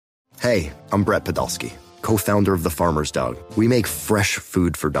Hey, I'm Brett Podolsky, co-founder of The Farmer's Dog. We make fresh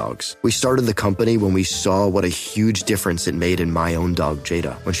food for dogs. We started the company when we saw what a huge difference it made in my own dog,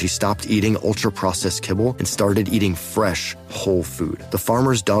 Jada, when she stopped eating ultra-processed kibble and started eating fresh, whole food. The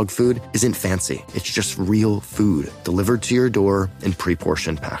Farmer's Dog food isn't fancy. It's just real food delivered to your door in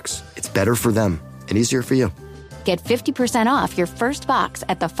pre-portioned packs. It's better for them and easier for you. Get 50% off your first box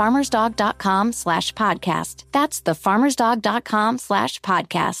at thefarmersdog.com/podcast. That's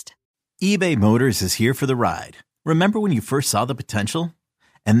thefarmersdog.com/podcast. eBay Motors is here for the ride. Remember when you first saw the potential?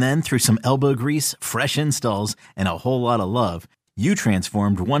 And then through some elbow grease, fresh installs, and a whole lot of love, you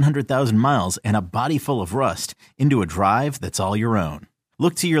transformed 100,000 miles and a body full of rust into a drive that's all your own.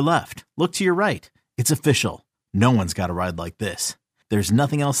 Look to your left. Look to your right. It's official. No one's got a ride like this. There's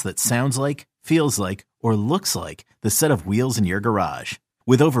nothing else that sounds like, feels like, or looks like the set of wheels in your garage.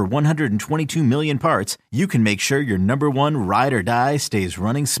 With over 122 million parts, you can make sure your number one ride or die stays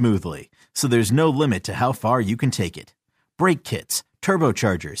running smoothly. So there's no limit to how far you can take it. Brake kits,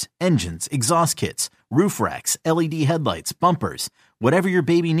 turbochargers, engines, exhaust kits, roof racks, LED headlights, bumpers, whatever your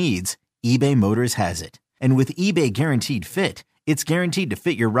baby needs, eBay Motors has it. And with eBay Guaranteed Fit, it's guaranteed to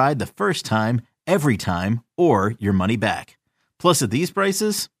fit your ride the first time, every time, or your money back. Plus at these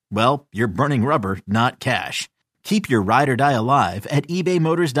prices, well, you're burning rubber, not cash. Keep your ride or die alive at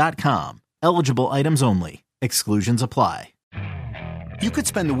ebaymotors.com. Eligible items only. Exclusions apply. You could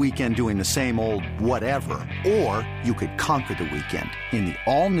spend the weekend doing the same old whatever, or you could conquer the weekend in the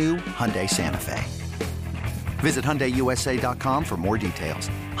all-new Hyundai Santa Fe. Visit HyundaiUSA.com for more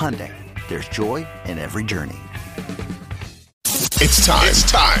details. Hyundai, there's joy in every journey. It's time.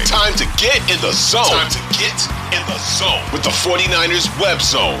 It's time. Time to get in the zone. Time to get in the zone with the 49ers web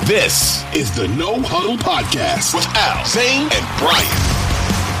zone. This is the No Huddle Podcast with Al, Zane, and Brian.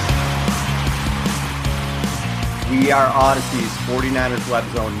 We are Odyssey's 49ers Web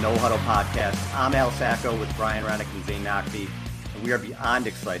Zone No Huddle Podcast. I'm Al Sacco with Brian Rennick and Zane Nocby, and we are beyond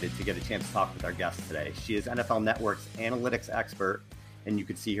excited to get a chance to talk with our guest today. She is NFL Network's analytics expert, and you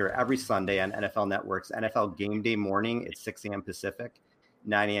can see her every Sunday on NFL Network's NFL Game Day morning at 6 a.m. Pacific,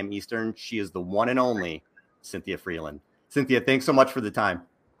 9 a.m. Eastern. She is the one and only Cynthia Frelund. Cynthia, thanks so much for the time.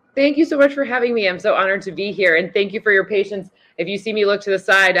 Thank you so much for having me. I'm so honored to be here, and thank you for your patience. If you see me look to the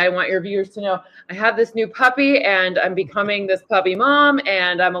side, I want your viewers to know I have this new puppy, and I'm becoming this puppy mom,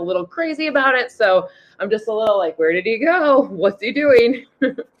 and I'm a little crazy about it. So I'm just a little like, where did he go? What's he doing?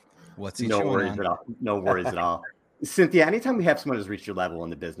 What's he No chewing worries on? at all. No worries at all. Cynthia, anytime we have someone who's reached your level in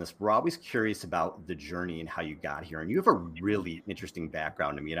the business, we're always curious about the journey and how you got here. And you have a really interesting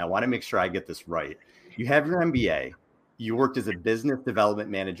background to me, and I want to make sure I get this right. You have your MBA. You worked as a business development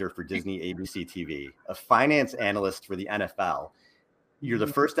manager for Disney ABC TV, a finance analyst for the NFL. You're the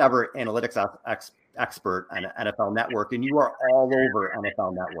first ever analytics expert on NFL Network, and you are all over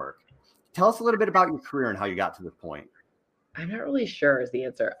NFL Network. Tell us a little bit about your career and how you got to this point. I'm not really sure is the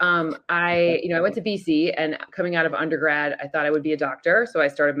answer. I went to BC, and coming out of undergrad, I thought I would be a doctor. So I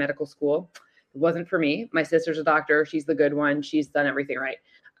started medical school. It wasn't for me. My sister's a doctor. She's the good one. She's done everything right.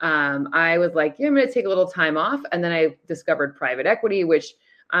 I was like, yeah, I'm going to take a little time off. And then I discovered private equity, which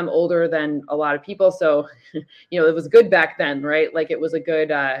I'm older than a lot of people. So, it was good back then, right? Like it was a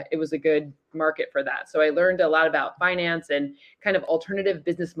good market for that. So I learned a lot about finance and kind of alternative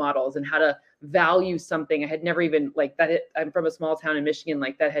business models and how to value something. I had never even I'm from a small town in Michigan,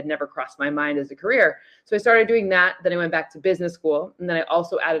 like that had never crossed my mind as a career. So I started doing that. Then I went back to business school. And then I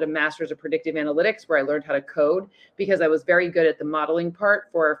also added a master's of predictive analytics where I learned how to code because I was very good at the modeling part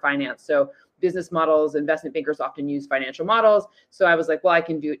for finance. So business models, investment bankers often use financial models. So I was like, well, I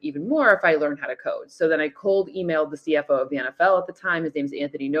can do it even more if I learn how to code. So then I cold emailed the CFO of the NFL at the time. His name's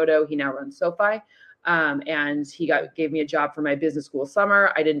Anthony Noto. He now runs SoFi. And he gave me a job for my business school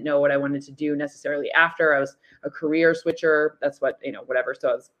summer. I didn't know what I wanted to do necessarily after. I was a career switcher. That's what, whatever.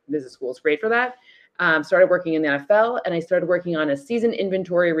 So business school is great for that. Started working in the NFL, and I started working on a season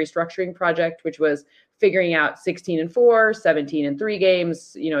inventory restructuring project, which was figuring out 16-4, 17-3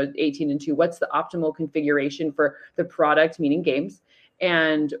 games, 18-2. What's the optimal configuration for the product, meaning games?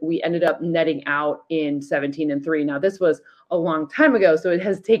 And we ended up netting out in 17-3. Now, this was a long time ago, so it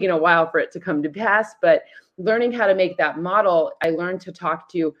has taken a while for it to come to pass. But learning how to make that model, I learned to talk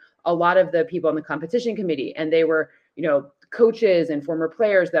to a lot of the people on the competition committee, and they were, coaches and former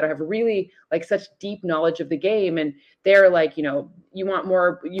players that have really such deep knowledge of the game. And they're like, you want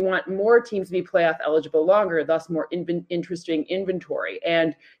more teams to be playoff eligible longer, thus more interesting inventory.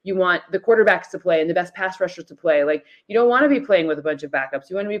 And you want the quarterbacks to play and the best pass rushers to play. Like, you don't want to be playing with a bunch of backups.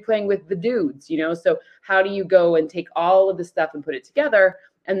 You want to be playing with the dudes, so how do you go and take all of this stuff and put it together?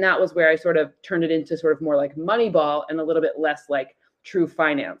 And that was where I sort of turned it into sort of more like Moneyball and a little bit less like true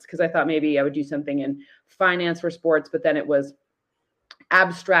finance, because I thought maybe I would do something in finance for sports, but then it was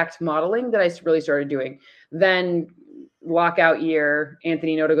abstract modeling that I really started doing. Then lockout year,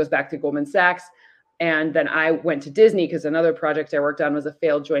 Anthony Noto goes back to Goldman Sachs. And then I went to Disney because another project I worked on was a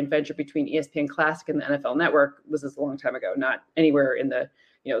failed joint venture between ESPN Classic and the NFL Network. This is a long time ago, not anywhere in the,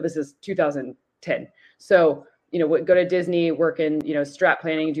 this is 2010. So, go to Disney, work in, strat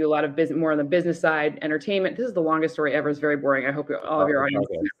planning, do a lot of business, more on the business side, entertainment. This is the longest story ever. It's very boring. I hope all of your audience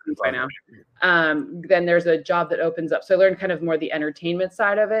is by now. Then there's a job that opens up. So I learned kind of more the entertainment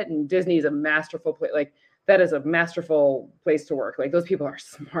side of it. And Disney is a masterful place. Like, that is a masterful place to work. Like, those people are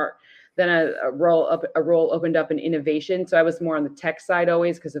smart. Then a role opened up in innovation. So I was more on the tech side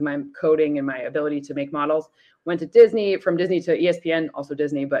always because of my coding and my ability to make models. Went to Disney, from Disney to ESPN, also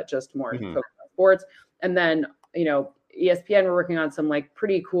Disney, but just more focused on sports. And then, ESPN, we're working on some like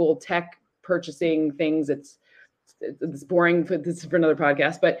pretty cool tech purchasing things. It's boring. This is for another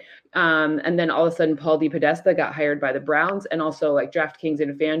podcast, but and then all of a sudden Paul DePodesta got hired by the Browns, and also like DraftKings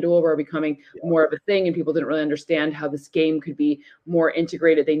and FanDuel were becoming more of a thing, and people didn't really understand how this game could be more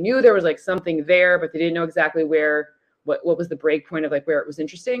integrated. They knew there was like something there, but they didn't know exactly what was the break point of like where it was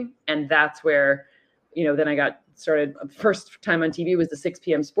interesting. And that's where, then I got started. First time on TV was the 6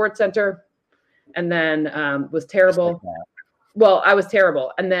 p.m. Sports Center, and then was terrible. Well, I was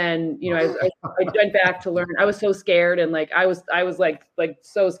terrible. And then, I went back to learn. I was so scared. And like, I was like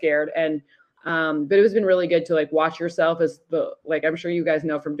so scared. And, but it has been really good to like watch yourself like, I'm sure you guys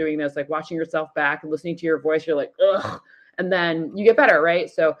know from doing this, like watching yourself back and listening to your voice, you're like, ugh. And then you get better. Right.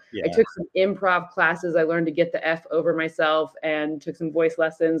 So I took some improv classes. I learned to get the F over myself, and took some voice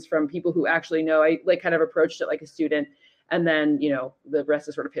lessons from people who actually know. I like kind of approached it like a student. And then, the rest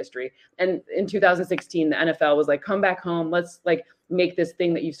is sort of history. And in 2016, the NFL was like, come back home. Let's like make this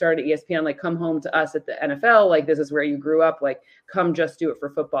thing that you started at ESPN, like come home to us at the NFL. Like, this is where you grew up. Like, come just do it for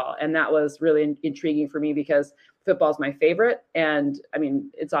football. And that was really intriguing for me because football is my favorite. And I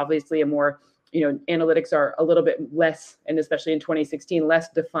mean, it's obviously a more, analytics are a little bit less, and especially in 2016, less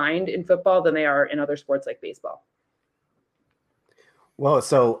defined in football than they are in other sports like baseball. Well,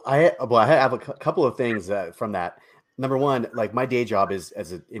 so I have a couple of things from that. Number one, like my day job is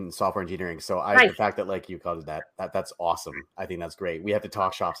in software engineering. So the fact that like you called it that's awesome. I think that's great. We have to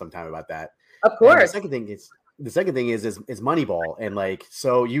talk shop sometime about that. Of course. And the second thing is Moneyball. And like,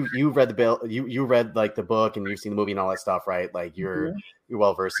 so you read the bill, you read like the book, and you've seen the movie and all that stuff, right? Like you're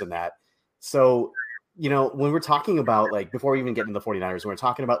well versed in that. So, when we're talking about like, before we even get into the 49ers, when we're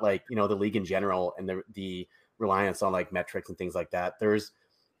talking about like, the league in general and the reliance on like metrics and things like that, there are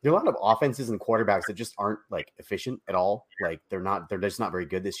a lot of offenses and quarterbacks that just aren't like efficient at all. Like they're just not very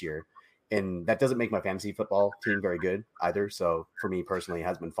good this year. And that doesn't make my fantasy football team very good either. So for me personally, it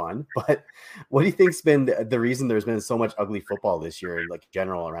has been fun. But what do you think's been the reason there's been so much ugly football this year, like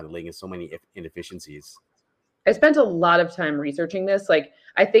general around the league, and so many inefficiencies? I spent a lot of time researching this. Like,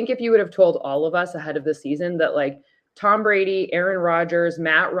 I think if you would have told all of us ahead of the season that like Tom Brady, Aaron Rodgers,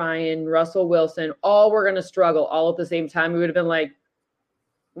 Matt Ryan, Russell Wilson, all were going to struggle all at the same time, we would have been like,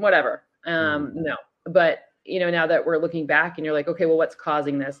 whatever. No, but now that we're looking back and you're like, okay, well, what's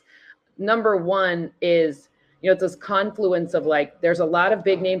causing this? Number one is, it's this confluence of like, there's a lot of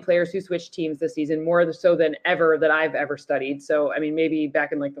big name players who switched teams this season, more so than ever that I've ever studied. So, I mean, maybe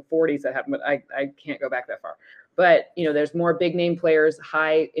back in like the 40s that happened, but I can't go back that far. But, there's more big name players,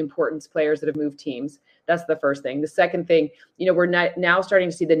 high importance players that have moved teams. That's the first thing. The second thing, we're now starting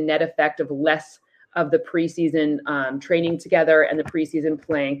to see the net effect of less of the preseason training together and the preseason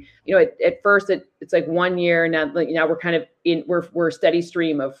playing. At first it's like 1 year. Now we're kind of we're steady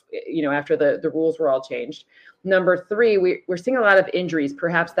stream of, after the rules were all changed. Number three, we're seeing a lot of injuries.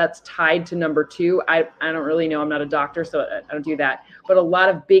 Perhaps that's tied to number two. I don't really know. I'm not a doctor, so I don't do that. But a lot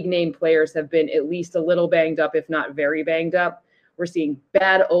of big name players have been at least a little banged up, if not very banged up. We're seeing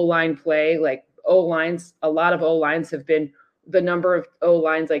bad O-line play, like O-lines. A lot of O-lines have been, the number of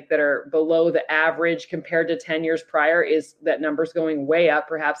O-lines like that are below the average compared to 10 years prior, is that number's going way up.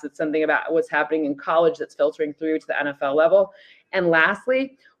 Perhaps it's something about what's happening in college that's filtering through to the NFL level. And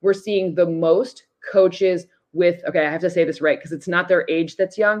lastly, we're seeing the most coaches with, okay, I have to say this right, because it's not their age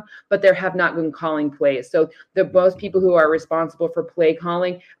that's young, but they have not been calling plays. So the most people who are responsible for play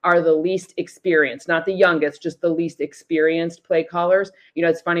calling are the least experienced, not the youngest, just the least experienced play callers.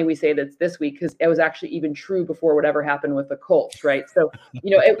 It's funny we say that this week because it was actually even true before whatever happened with the Colts, right? So,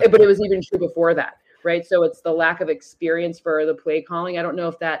 but it was even true before that. right? So it's the lack of experience for the play calling. I don't know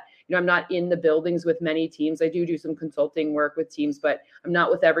if that, I'm not in the buildings with many teams. I do some consulting work with teams, but I'm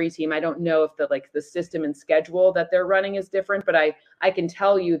not with every team. I don't know if the system and schedule that they're running is different, but I can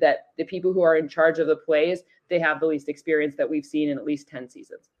tell you that the people who are in charge of the plays, they have the least experience that we've seen in at least 10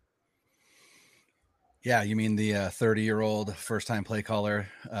 seasons. Yeah, you mean the 30-year-old first-time play caller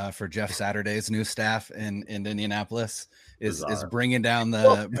for Jeff Saturday's new staff in Indianapolis is bringing down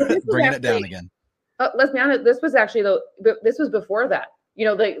bringing it down again. Let's be honest. This was actually this was before that.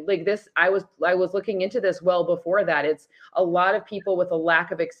 Like this, I was looking into this well before that. It's a lot of people with a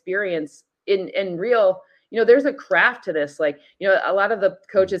lack of experience in real. There's a craft to this. Like, a lot of the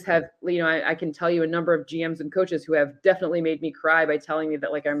coaches have, I can tell you a number of GMs and coaches who have definitely made me cry by telling me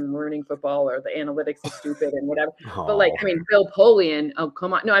that, like, I'm learning football or the analytics is stupid and whatever. Aww. But like, Bill Polian, oh,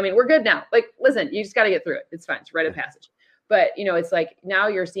 come on. No, we're good now. Like, listen, you just got to get through it. It's fine. It's a rite of passage. But, it's like now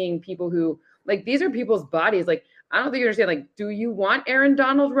you're seeing people who, like, these are people's bodies. Like, I don't think you understand, like, do you want Aaron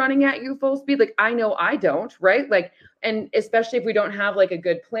Donald running at you full speed? Like, I know I don't, right? Like, and especially if we don't have like a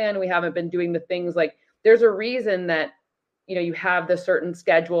good plan, we haven't been doing the things like, there's a reason that, you have the certain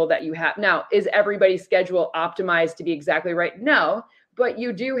schedule that you have. Now, is everybody's schedule optimized to be exactly right? No, but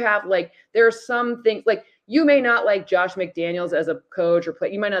you do have, like, there are some things, like, you may not like Josh McDaniels as a coach or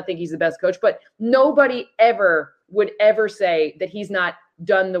play. You might not think he's the best coach, but nobody would ever say that he's not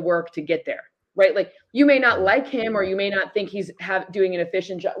done the work to get there, right? Like, you may not like him or you may not think he's doing an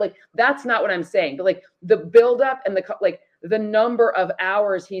efficient job. Like, that's not what I'm saying. But like the buildup and the number of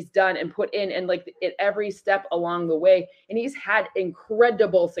hours he's done and put in and like at every step along the way. And he's had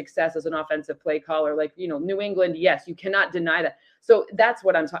incredible success as an offensive play caller. Like, New England, yes, you cannot deny that. So that's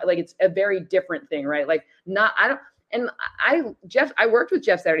what I'm talking, like, it's a very different thing, right? Like, I worked with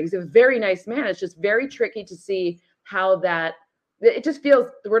Jeff Saturday. He's a very nice man. It's just very tricky to see how that, it just feels,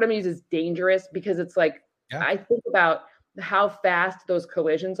 the word I'm going to use is dangerous, because it's like, I think about how fast those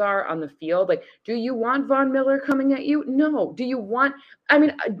collisions are on the field. Like, do you want Von Miller coming at you? No. Do you want,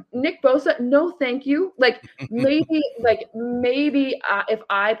 Nick Bosa? No, thank you. Like, maybe if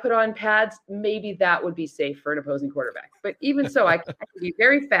I put on pads, maybe that would be safe for an opposing quarterback. But even so, I can be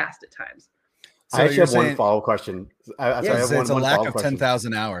very fast at times. So I actually have one follow-up question. It's a lack of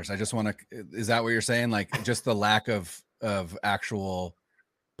 10,000 hours. I just want to, is that what you're saying? Like, just the lack of actual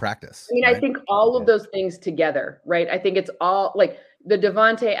practice. Right? I think all of those things together, right? I think it's all like the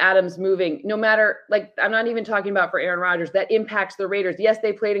Devontae Adams moving, no matter, like, I'm not even talking about for Aaron Rodgers, that impacts the Raiders. Yes,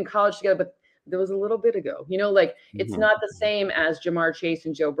 they played in college together, but there was a little bit ago, it's not the same as Jamar Chase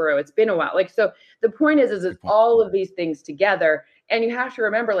and Joe Burrow. It's been a while. Like, so the point is it's all of these things together. And you have to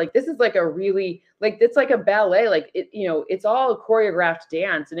remember, like, this is like a really, like, it's like a ballet, like, it's all a choreographed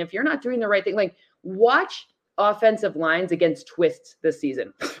dance. And if you're not doing the right thing, like, watch offensive lines against twists this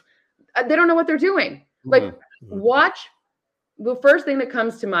season. They don't know what they're doing. Like, watch the first thing that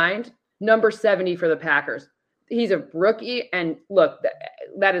comes to mind, number 70 for the Packers. He's a rookie, and look,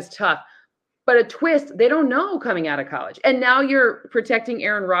 that is tough. But a twist, they don't know coming out of college. And now you're protecting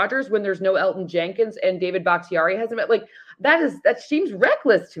Aaron Rodgers when there's no Elton Jenkins and David Bakhtiari hasn't met. Like, that seems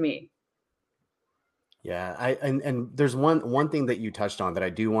reckless to me. Yeah, and there's one thing that you touched on that I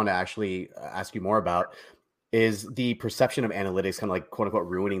do want to actually ask you more about, is the perception of analytics kind of like, quote unquote,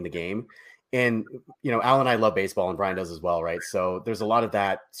 ruining the game. And, Al and I love baseball, and Brian does as well, right? So there's a lot of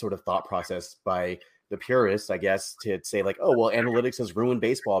that sort of thought process by the purists, I guess, to say like, oh, well, analytics has ruined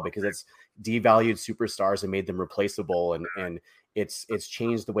baseball because it's devalued superstars and made them replaceable. And it's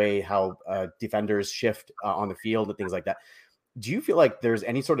changed the way how defenders shift on the field and things like that. Do you feel like there's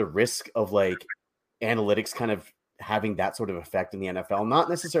any sort of risk of like analytics kind of having that sort of effect in the NFL, not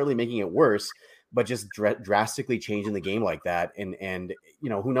necessarily making it worse, but just drastically changing the game like that? And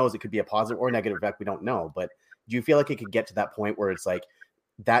who knows, it could be a positive or negative effect. We don't know. But do you feel like it could get to that point where it's like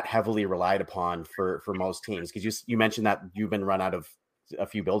that heavily relied upon for most teams? Because you mentioned that you've been run out of a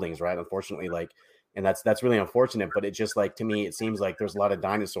few buildings, right? Unfortunately, like, and that's really unfortunate. But it just, like, to me, it seems like there's a lot of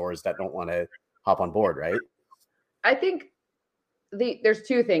dinosaurs that don't want to hop on board, right? I think there's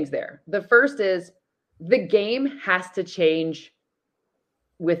two things there. The first is the game has to change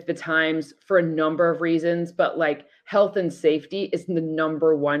with the times for a number of reasons, but like health and safety is the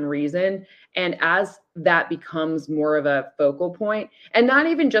number one reason. And as that becomes more of a focal point, and not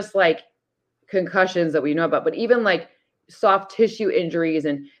even just like concussions that we know about, but even like soft tissue injuries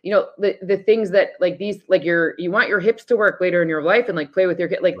and, the things that like these, like you want your hips to work later in your life and like play with your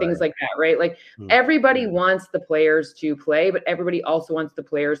hip, like things like that, right? Like everybody wants the players to play, but everybody also wants the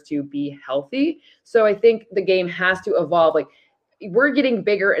players to be healthy. So I think the game has to evolve. Like, we're getting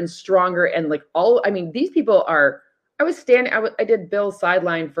bigger and stronger, and like these people are, I did Bill's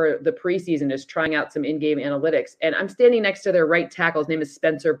sideline for the preseason, just trying out some in-game analytics. And I'm standing next to their right tackle. His name is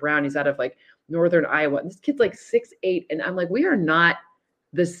Spencer Brown. He's out of like Northern Iowa. And this kid's like 6'8". And I'm like, we are not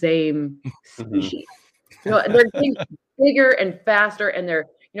the same species. They're getting bigger and faster, and they're,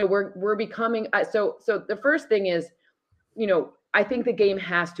 we're becoming, so the first thing is, I think the game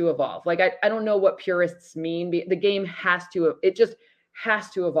has to evolve. Like, I don't know what purists mean. The game just has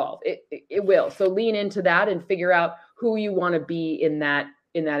to evolve. It will. So lean into that and figure out who you want to be in that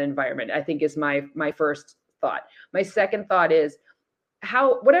environment, I think, is my first thought. My second thought is I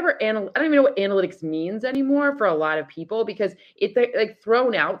don't even know what analytics means anymore for a lot of people, because it's like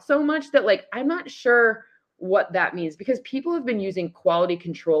thrown out so much that like, I'm not sure what that means, because people have been using quality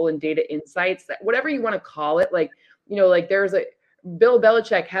control and data insights, that whatever you want to call it, like, like there's Bill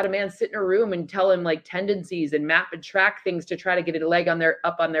Belichick had a man sit in a room and tell him like tendencies and map and track things to try to get a leg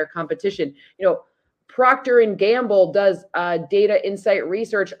up on their competition. Procter and Gamble does data insight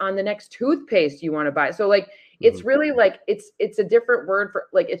research on the next toothpaste you want to buy. So like, it's really like, it's a different word for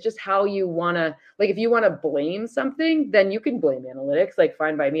like, it's just how you want to, like, if you want to blame something, then you can blame analytics, like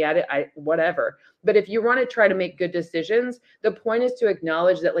fine by me, whatever. But if you want to try to make good decisions, the point is to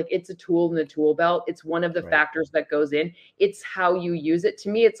acknowledge that like, it's a tool in the tool belt. It's one of the factors that goes in. It's how you use it. To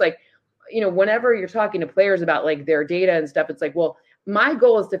me, it's like, whenever you're talking to players about like their data and stuff, it's like, well, my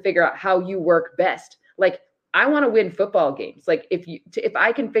goal is to figure out how you work best. Like, I want to win football games. Like if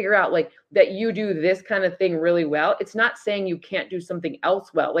I can figure out like that you do this kind of thing really well, it's not saying you can't do something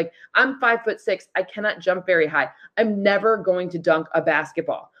else well. Like, I'm 5'6". I cannot jump very high. I'm never going to dunk a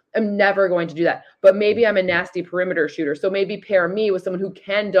basketball. I'm never going to do that. But maybe I'm a nasty perimeter shooter. So maybe pair me with someone who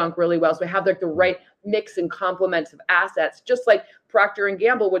can dunk really well. So I have like the right mix and complements of assets, just like Procter and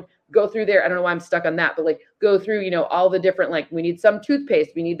Gamble would go through there. I don't know why I'm stuck on that, but like go through, all the different, like, we need some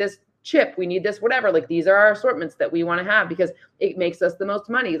toothpaste. We need this chip, we need this, whatever. Like, these are our assortments that we want to have because it makes us the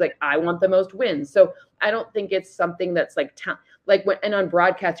most money. Like, I want the most wins. So I don't think it's something that's like and on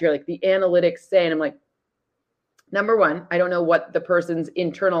broadcast, you're like, the analytics say, and I'm like, number one, I don't know what the person's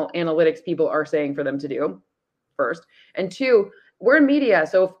internal analytics people are saying for them to do, first. And two, we're in media.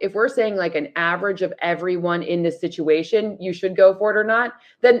 So if we're saying like an average of everyone in this situation, you should go for it or not,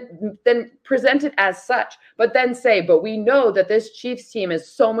 then present it as such. But then say, but we know that this Chiefs team is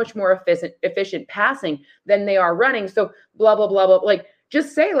so much more efficient passing than they are running. So blah, blah, blah, blah. Like,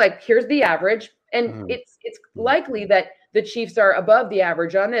 just say like, here's the average. And it's likely that the Chiefs are above the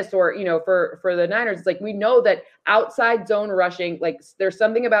average on this, or, for the Niners, it's like, we know that outside zone rushing, like, there's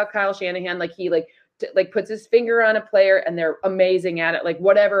something about Kyle Shanahan, like he puts his finger on a player and they're amazing at it, like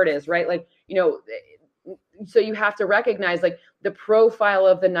whatever it is, right? Like, so you have to recognize like the profile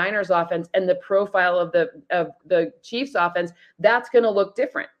of the Niners offense and the profile of the Chiefs offense, that's going to look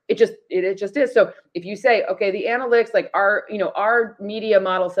different. It just is. So if you say, okay, the analytics, like our media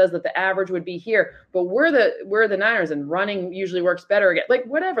model says that the average would be here, but we're the Niners and running usually works better again, like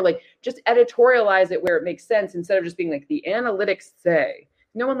whatever, like just editorialize it where it makes sense instead of just being like the analytics say.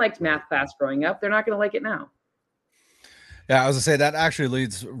 No one liked math class growing up. They're not going to like it now. Yeah, I was gonna say that actually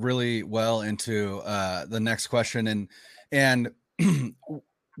leads really well into the next question. And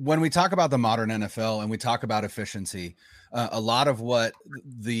when we talk about the modern NFL and we talk about efficiency, a lot of what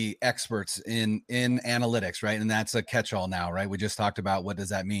the experts in analytics, right? And that's a catch-all now, right? We just talked about what does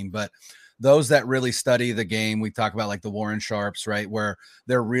that mean, but those that really study the game, we talk about like the Warren Sharps, right? Where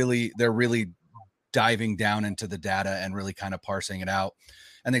they're really diving down into the data and really kind of parsing it out.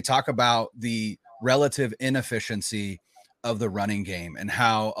 And they talk about the relative inefficiency of the running game and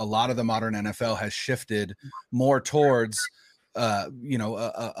how a lot of the modern NFL has shifted more towards,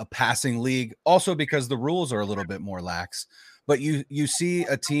 a passing league, also because the rules are a little bit more lax. But you see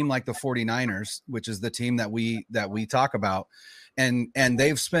a team like the 49ers, which is the team that we talk about, and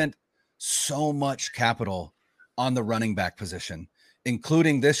they've spent so much capital on the running back position,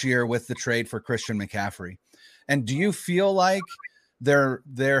 including this year with the trade for Christian McCaffrey. And do you feel like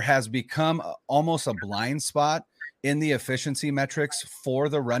there has become almost a blind spot in the efficiency metrics for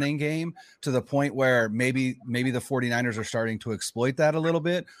the running game to the point where maybe the 49ers are starting to exploit that a little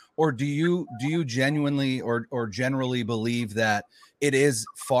bit? Or do you genuinely or generally believe that it is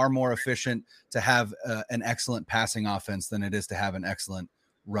far more efficient to have an excellent passing offense than it is to have an excellent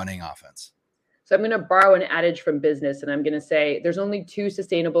running offense? So I'm going to borrow an adage from business, and I'm going to say there's only two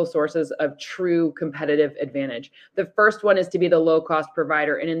sustainable sources of true competitive advantage. The first one is to be the low-cost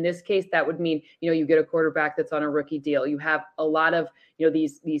provider. And in this case, that would mean, you get a quarterback that's on a rookie deal. You have a lot of,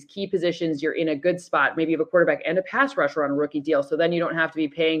 these key positions. You're in a good spot. Maybe you have a quarterback and a pass rusher on a rookie deal. So then you don't have to be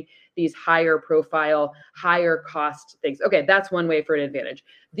paying these higher profile, higher cost things. Okay, that's one way for an advantage.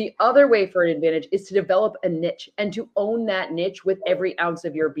 The other way for an advantage is to develop a niche and to own that niche with every ounce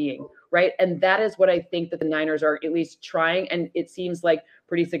of your being, right? And that is what I think that the Niners are at least trying, and it seems like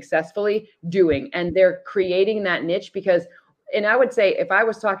pretty successfully doing. And they're creating that niche because, and I would say if I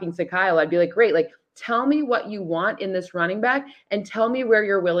was talking to Kyle, I'd be like, great, like, tell me what you want in this running back and tell me where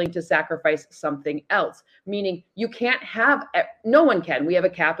you're willing to sacrifice something else. Meaning you can't have, no one can. We have a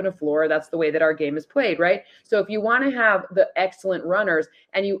cap and a floor. That's the way that our game is played, right? So if you want to have the excellent runners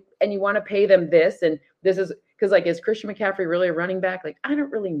and you want to pay them this, and this is because, like, is Christian McCaffrey really a running back? Like, I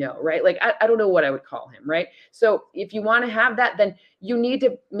don't really know, right? Like, I don't know what I would call him, right? So if you want to have that, then you need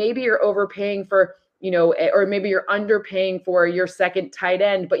to, maybe you're overpaying for, or maybe you're underpaying for your second tight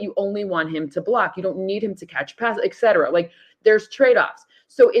end, but you only want him to block. You don't need him to catch pass, etc. Like, there's trade-offs.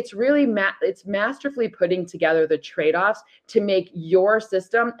 So it's really it's masterfully putting together the trade-offs to make your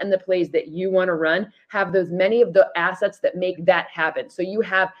system and the plays that you want to run have those many of the assets that make that happen. So you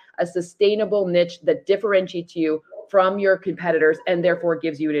have a sustainable niche that differentiates you from your competitors and therefore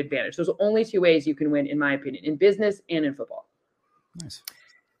gives you an advantage. There's only two ways you can win, in my opinion, in business and in football. Nice.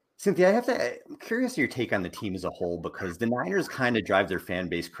 Cynthia, I'm curious your take on the team as a whole, because the Niners kind of drive their fan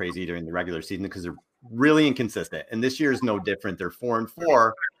base crazy during the regular season because they're really inconsistent. And this year is no different. They're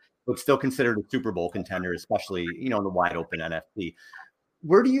 4-4, but still considered a Super Bowl contender, especially, in the wide open NFC.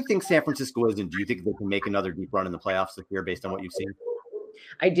 Where do you think San Francisco is? And do you think they can make another deep run in the playoffs this year based on what you've seen?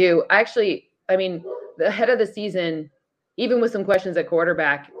 I do. Actually, I mean, the head of the season, even with some questions at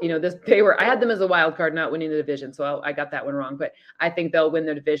quarterback, I had them as a wild card, not winning the division. So I got that one wrong, but I think they'll win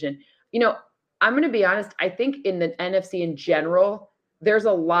their division. I'm going to be honest. I think in the NFC in general, there's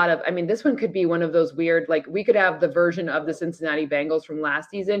a lot of, this one could be one of those weird, like, we could have the version of the Cincinnati Bengals from last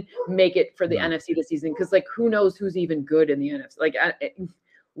season make it for the NFC this season. Cause, like, who knows who's even good in the NFC? Like,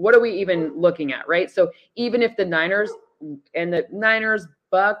 what are we even looking at? Right. So even if the Niners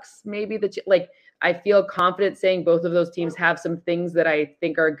Bucks, maybe I feel confident saying both of those teams have some things that I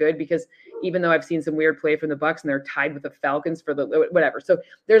think are good, because even though I've seen some weird play from the Bucks and they're tied with the Falcons for the whatever. So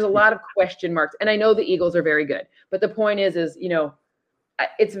there's a lot of question marks, and I know the Eagles are very good, but the point is,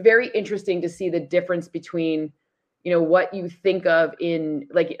 it's very interesting to see the difference between, what you think of in,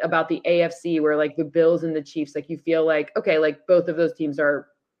 like, about the AFC, where, like, the Bills and the Chiefs, like, you feel like, okay, like, both of those teams are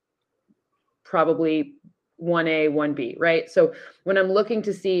probably 1A, 1B, right? So when I'm looking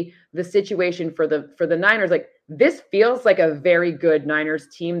to see the situation for the Niners, like, this feels like a very good Niners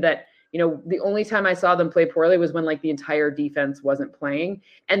team that, the only time I saw them play poorly was when, like, the entire defense wasn't playing.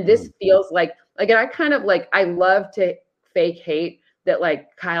 And this feels like I kind of, like, I love to fake hate that,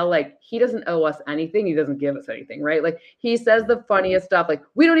 like, Kyle, like, he doesn't owe us anything. He doesn't give us anything, right? Like, he says the funniest stuff, like,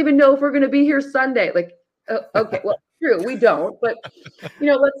 we don't even know if we're going to be here Sunday. Like, okay, well, true, we don't, but,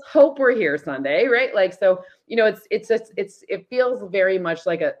 let's hope we're here Sunday, right? Like, so, it feels very much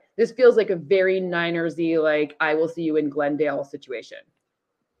like this feels like a very Niners-y, like, I will see you in Glendale situation.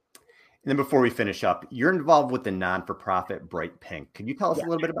 And then before we finish up, you're involved with the non-for-profit Bright Pink. Can you tell us a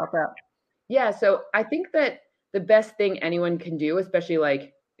little bit about that? Yeah, so I think that the best thing anyone can do, especially,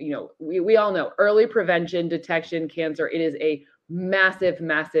 like, we all know early prevention, detection, cancer, it is a massive,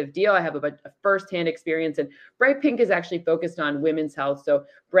 massive deal. I have a firsthand experience, and Bright Pink is actually focused on women's health. So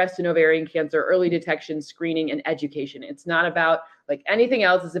breast and ovarian cancer, early detection, screening, and education. It's not about, like, anything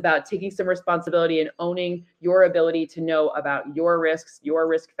else. It's about taking some responsibility and owning your ability to know about your risks, your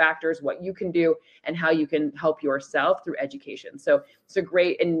risk factors, what you can do, and how you can help yourself through education. So it's a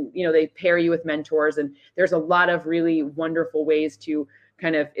great, and, they pair you with mentors, and there's a lot of really wonderful ways to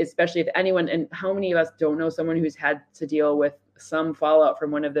kind of, especially if anyone, and how many of us don't know someone who's had to deal with some fallout from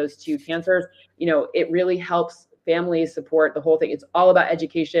one of those two cancers. It really helps families support the whole thing. It's all about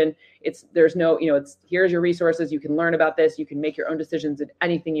education. It's here's your resources. You can learn about this. You can make your own decisions in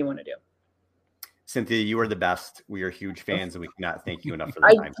anything you want to do. Cynthia, you are the best. We are huge fans, and we cannot thank you enough for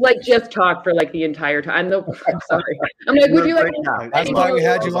the time. I just talked for, like, the entire time. I'm sorry. I'm like, would you like? That's why we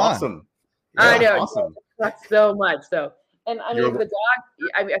had you on. Awesome. Yeah, I know. Awesome. That's so much. So, and I mean, the dog.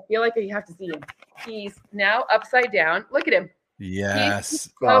 I feel like you have to see him. He's now upside down. Look at him. Yes.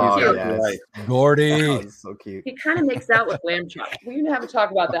 So cute. Yes. Gordy. Oh, so cute. He kind of makes out with lamb chops. We can have a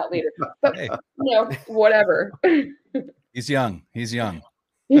talk about that later. But, whatever. He's young. He's young.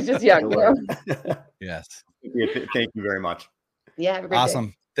 He's just young. Yes. Thank you very much. Yeah. Have a great awesome.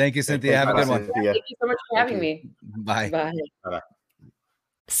 Day. Thank you, Cynthia. Have a good one. Thank you so much for having me. Bye. Bye.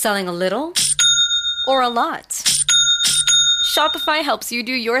 Selling a little or a lot? Shopify helps you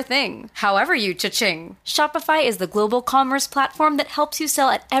do your thing, however you cha-ching. Shopify is the global commerce platform that helps you sell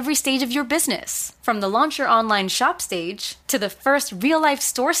at every stage of your business. From the launch your online shop stage, to the first real-life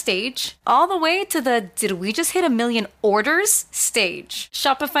store stage, all the way to the did we just hit 1 million orders stage.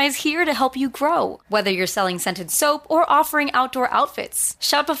 Shopify's here to help you grow. Whether you're selling scented soap or offering outdoor outfits,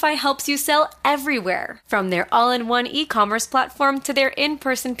 Shopify helps you sell everywhere. From their all-in-one e-commerce platform to their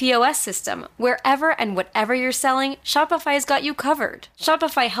in-person POS system, wherever and whatever you're selling, Shopify's got you covered.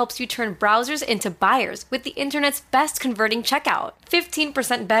 Shopify helps you turn browsers into buyers with the internet's best converting checkout.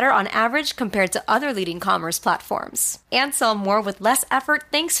 15% better on average compared to other leading commerce platforms. And sell more with less effort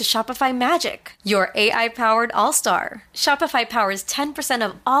thanks to Shopify Magic, your AI-powered all-star. Shopify powers 10%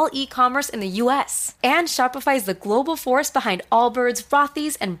 of all e-commerce in the US. And Shopify is the global force behind Allbirds,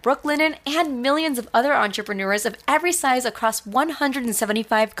 Rothy's, and Brooklinen, and millions of other entrepreneurs of every size across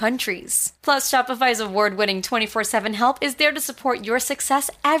 175 countries. Plus, Shopify's award-winning 24/7 help is there to support your success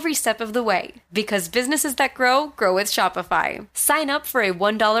every step of the way. Because businesses that grow with Shopify. Sign up for a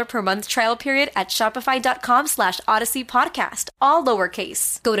 $1 per month trial period at shopify.com/Odyssey Podcast, all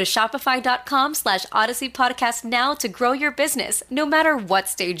lowercase. Go to shopify.com/Odyssey Podcast now to grow your business, no matter what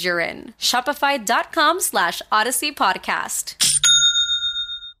stage you're in. Shopify.com/Odyssey Podcast.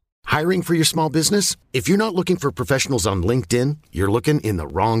 Hiring for your small business? If you're not looking for professionals on LinkedIn, you're looking in the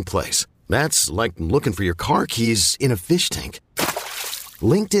wrong place. That's like looking for your car keys in a fish tank.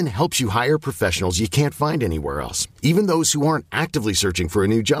 LinkedIn helps you hire professionals you can't find anywhere else, even those who aren't actively searching for a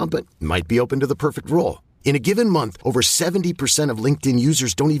new job but might be open to the perfect role. In a given month, over 70% of LinkedIn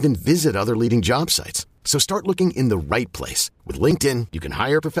users don't even visit other leading job sites. So start looking in the right place. With LinkedIn, you can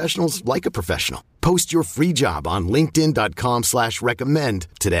hire professionals like a professional. Post your free job on linkedin.com/recommend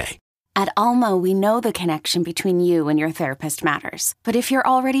today. At Alma, we know the connection between you and your therapist matters. But if you're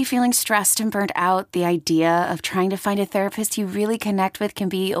already feeling stressed and burnt out, the idea of trying to find a therapist you really connect with can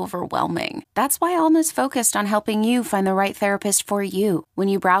be overwhelming. That's why Alma's focused on helping you find the right therapist for you. When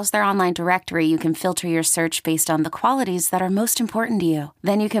you browse their online directory, you can filter your search based on the qualities that are most important to you.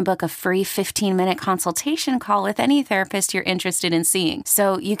 Then you can book a free 15-minute consultation call with any therapist you're interested in seeing,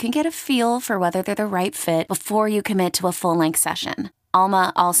 so you can get a feel for whether they're the right fit before you commit to a full-length session.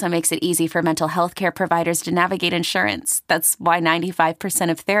 Alma also makes it easy for mental health care providers to navigate insurance. That's why 95%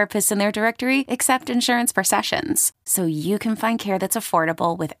 of therapists in their directory accept insurance per sessions. So you can find care that's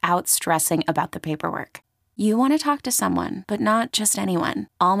affordable without stressing about the paperwork. You want to talk to someone, but not just anyone.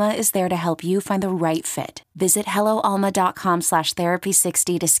 Alma is there to help you find the right fit. Visit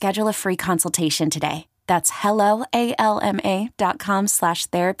helloalma.com/therapy60 to schedule a free consultation today. That's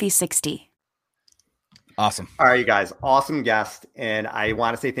helloalma.com/therapy60. Awesome. All right, you guys, awesome guest. And I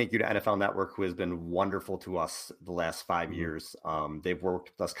want to say thank you to NFL Network, who has been wonderful to us the last 5 years. They've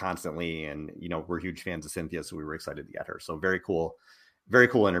worked with us constantly, and, you know, we're huge fans of Cynthia, so we were excited to get her. So very cool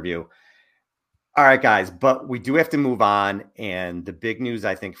interview. All right, guys, but we do have to move on. And the big news,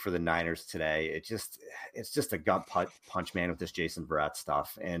 I think, for the Niners today, it's just a gut punch, man, with this Jason Verrett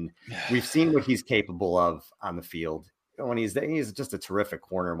stuff. And we've seen what he's capable of on the field. When he's just a terrific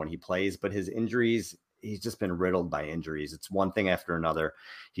corner when he plays, but his injuries, he's just been riddled by injuries. It's one thing after another.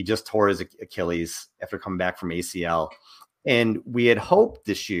 He just tore his Achilles after coming back from ACL. And we had hoped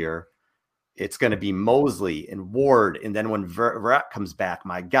this year it's going to be Mosley and Ward. And then when Verrett comes back,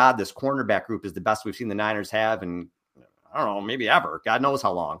 my God, this cornerback group is the best we've seen the Niners have. And I don't know, maybe ever. God knows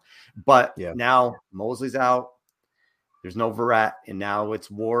how long. But now Mosley's out. There's no Verrett. And now it's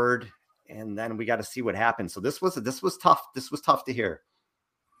Ward. And then we got to see what happens. So this was tough. This was tough to hear.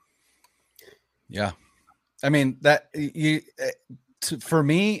 Yeah. I mean, for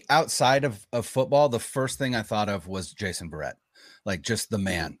me, outside of football, the first thing I thought of was Jason Verrett, like just the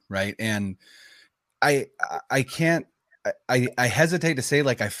man, right? And I hesitate to say,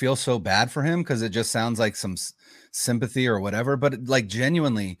 like, I feel so bad for him because it just sounds like some sympathy or whatever, but like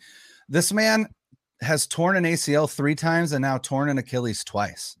genuinely, this man has torn an ACL 3 times and now torn an Achilles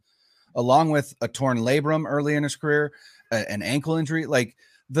twice, along with a torn labrum early in his career, an ankle injury. Like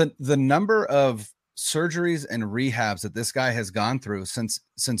the number of surgeries and rehabs that this guy has gone through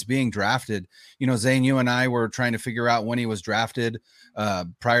since being drafted. You know, Zane, you and I were trying to figure out when he was drafted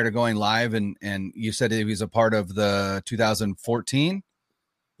prior to going live. And you said he was a part of the 2014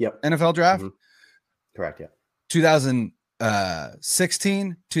 NFL draft. Mm-hmm. Correct. Yeah.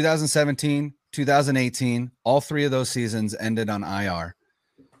 2016, 2017, 2018, all 3 of those seasons ended on IR.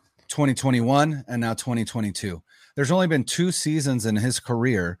 2021 and now 2022. There's only been 2 seasons in his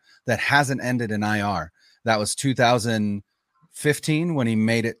career that hasn't ended in IR. That was 2015 when he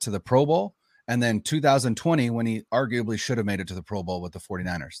made it to the Pro Bowl, and then 2020 when he arguably should have made it to the Pro Bowl with the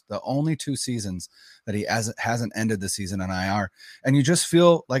 49ers. The only 2 seasons that he hasn't ended the season on IR. And you just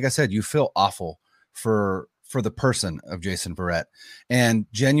feel, like I said, you feel awful for the person of Jason Verrett, and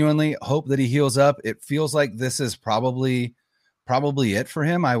genuinely hope that he heals up. It feels like this is probably it for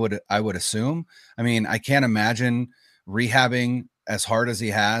him. I would assume. I mean, I can't imagine rehabbing as hard as he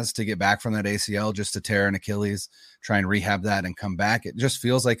has to get back from that ACL just to tear an Achilles, try and rehab that and come back. It just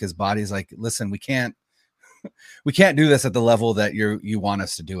feels like his body's like, listen, we can't do this at the level that you want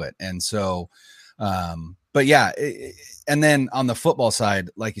us to do it. And so, but yeah. And then on the football side,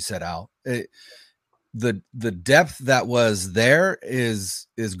 like you said, Al, the depth that was there is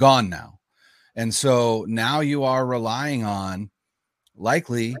gone now. And so now you are relying on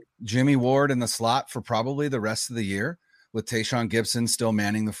likely Jimmy Ward in the slot for probably the rest of the year, with Tayshaun Gibson still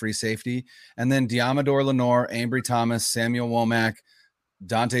manning the free safety. And then Diamador Lenore, Ambry Thomas, Samuel Womack,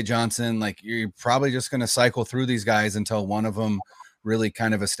 Dante Johnson. Like, you're probably just going to cycle through these guys until one of them really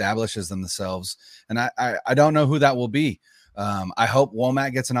kind of establishes themselves. And I don't know who that will be. I hope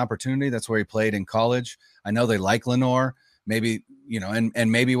Womack gets an opportunity. That's where he played in college. I know they like Lenore. Maybe,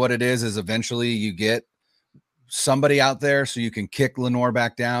 and maybe what it is eventually you get somebody out there so you can kick Lenore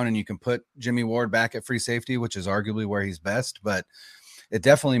back down and you can put Jimmy Ward back at free safety, which is arguably where he's best. But it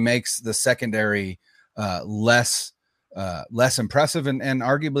definitely makes the secondary less impressive and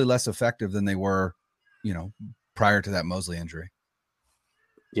arguably less effective than they were, prior to that Mosley injury.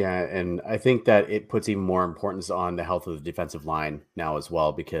 Yeah, and I think that it puts even more importance on the health of the defensive line now as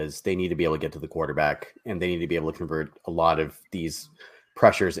well, because they need to be able to get to the quarterback and they need to be able to convert a lot of these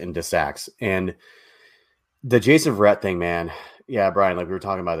pressures into sacks. And the Jason Verrett thing, man. Yeah, Brian, like we were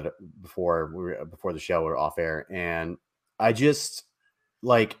talking about it before the show or off air. And I just,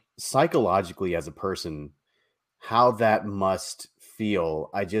 like, psychologically as a person, how that must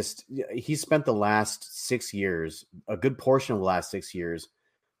feel. He spent the last 6 years, a good portion of the last 6 years,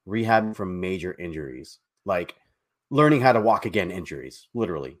 rehabbing from major injuries, like learning how to walk again injuries,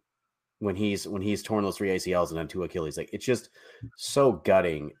 literally, when he's torn those 3 ACLs and then 2 Achilles. Like, it's just so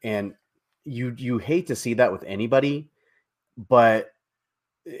gutting. And you hate to see that with anybody, but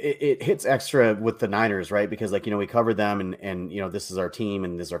it hits extra with the Niners, right? Because, like, we covered them and this is our team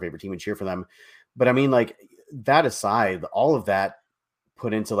and this is our favorite team and cheer for them. But I mean, like, that aside, all of that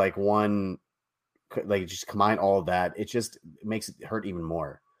put into like one, like, just combine all of that, it just makes it hurt even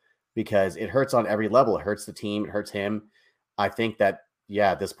more, because it hurts on every level. It hurts the team. It hurts him. I think that,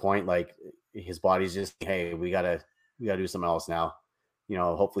 at this point, like, his body's just, hey, we gotta do something else now.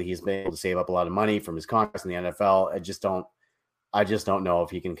 Hopefully he's been able to save up a lot of money from his contracts in the NFL. I just don't know if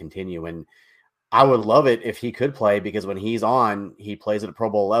he can continue. And I would love it if he could play, because when he's on, he plays at a Pro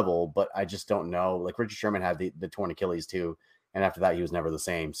Bowl level, but I just don't know. Like, Richard Sherman had the torn Achilles too. And after that, he was never the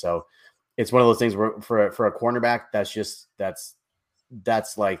same. So it's one of those things where for a cornerback, that's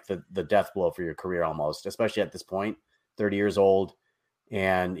like the death blow for your career almost, especially at this point, 30 years old.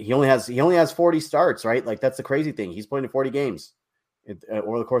 And he only has 40 starts, right? Like, that's the crazy thing. He's playing in 40 games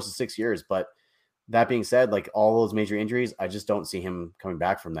over the course of 6 years. But that being said, like, all those major injuries, I just don't see him coming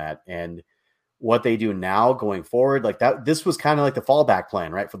back from that. And what they do now going forward, like that, this was kind of like the fallback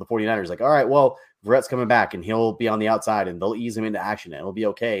plan, right? For the 49ers, like, all right, well, Verrett's coming back and he'll be on the outside and they'll ease him into action and it'll be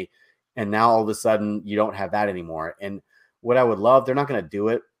okay. And now all of a sudden you don't have that anymore. And what I would love, they're not going to do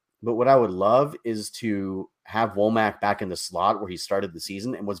it, but what I would love is to have Womack back in the slot where he started the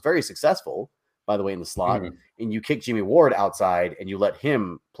season and was very successful, by the way, in the slot. Mm-hmm. And you kick Jimmy Ward outside and you let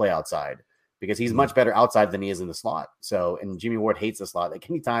him play outside, because he's much better outside than he is in the slot. So, and Jimmy Ward hates the slot. Like,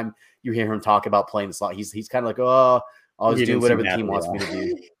 anytime you hear him talk about playing the slot, he's kind of like, oh, I'll just do whatever the team wants me to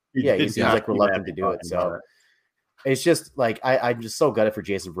do. Yeah, he seems like reluctant to do it. So it's just like, I'm just so gutted for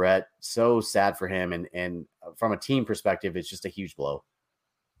Jason Verrett. So sad for him. And from a team perspective, it's just a huge blow.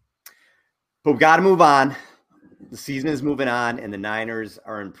 But we've got to move on. The season is moving on, and the Niners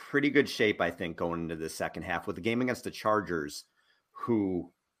are in pretty good shape, I think, going into the second half with the game against the Chargers,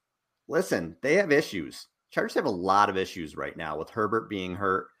 who, listen, they have issues. Chargers have a lot of issues right now with Herbert being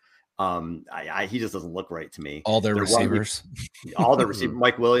hurt. He just doesn't look right to me. All their receivers.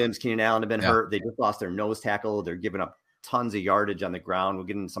 Mike Williams, Keenan Allen have been hurt. They just lost their nose tackle. They're giving up tons of yardage on the ground. We'll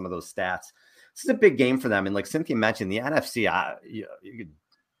get into some of those stats. This is a big game for them. And like Cynthia mentioned, the NFC,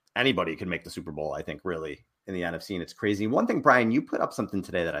 anybody could make the Super Bowl, I think, really, in the NFC. And it's crazy. One thing, Brian, you put up something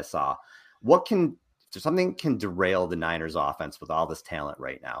today that I saw. Something can derail the Niners offense with all this talent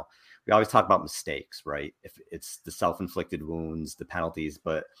right now. We always talk about mistakes, right? If it's the self-inflicted wounds, the penalties,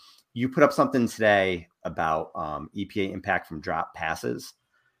 but you put up something today about EPA impact from drop passes.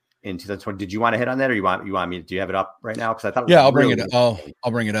 in 2020. Did you want to hit on that, or you want me? Do you have it up right now? Because I thought, I'll bring it up.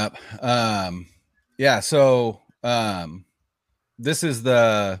 I'll bring it up. So this is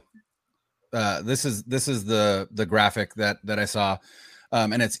the graphic that I saw,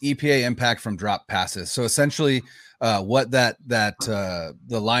 and it's EPA impact from drop passes. So essentially, what the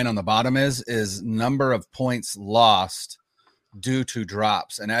line on the bottom is number of points lost due to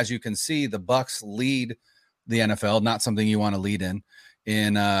drops. And as you can see, the Bucs lead the NFL, not something you want to lead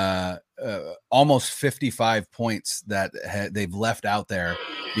in almost 55 points that they've left out there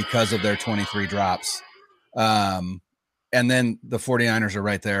because of their 23 drops. And then the 49ers are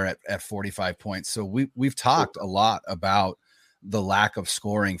right there at 45 points. So we've talked a lot about the lack of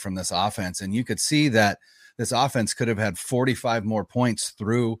scoring from this offense. And you could see that this offense could have had 45 more points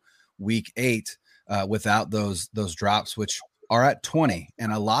through week 8 without those drops, which are at 20.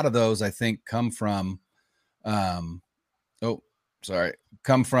 And a lot of those, I think, come from Jauan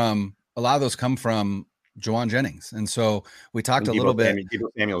Jennings. And so we talked a little bit. Deebo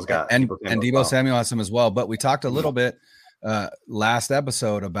Samuel's got and Deebo Samuel has some as well. But we talked a little bit last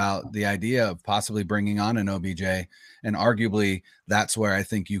episode about the idea of possibly bringing on an OBJ, and arguably that's where I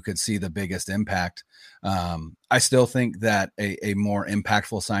think you could see the biggest impact. I still think that a more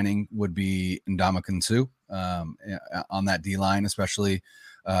impactful signing would be Ndamukong Suh on that D line, especially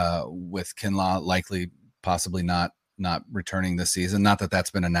with Kinlaw likely possibly not returning this season. Not that that's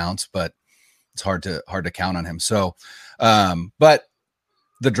been announced, but it's hard to count on him. So, but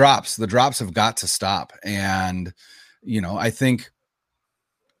the drops have got to stop. And, I think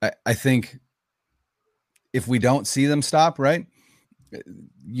if we don't see them stop, right,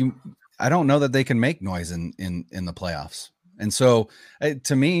 I don't know that they can make noise in the playoffs. And so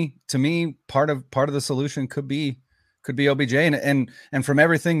to me, part of the solution could be OBJ, and from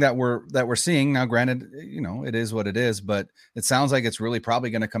everything that we're seeing now, granted, it is what it is, but it sounds like it's really probably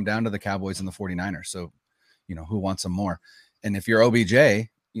going to come down to the Cowboys and the 49ers. So, who wants them more? And if you're OBJ,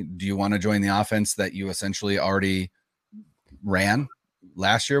 do you want to join the offense that you essentially already ran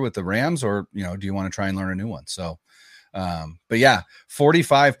last year with the Rams, or, do you want to try and learn a new one? So, but yeah,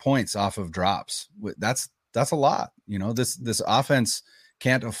 45 points off of drops. That's a lot. This offense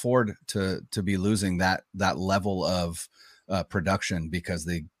can't afford to be losing that level of production because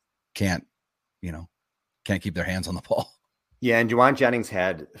they can't keep their hands on the ball. Yeah, and Jauan Jennings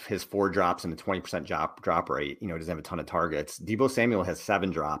had his 4 drops and a 20% drop rate. Doesn't have a ton of targets. Deebo Samuel has 7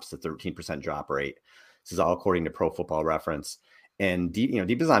 drops, a 13% drop rate. This is all according to Pro Football Reference. And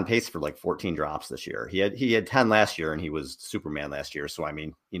Deebo's on pace for like 14 drops this year. He had 10 last year, and he was Superman last year. So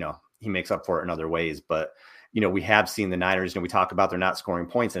he makes up for it in other ways. But we have seen the Niners, we talk about they're not scoring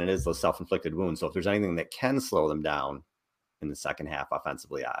points, and it is those self-inflicted wounds. So if there's anything that can slow them down in the second half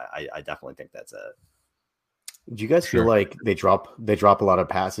offensively, I definitely think that's it. Do you guys feel like they drop a lot of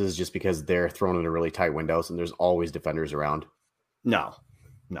passes just because they're thrown in a really tight windows and there's always defenders around? No.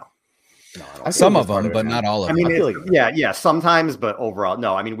 Some of them, but not all of them. I mean, yeah, sometimes, but overall,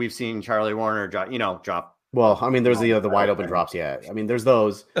 no. We've seen Charlie Warner drop. Well, there's the wide open drops. Yeah. There's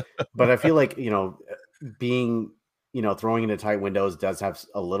those, but I feel like, being, throwing into tight windows does have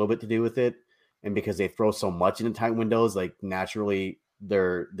a little bit to do with it. And because they throw so much into tight windows, like naturally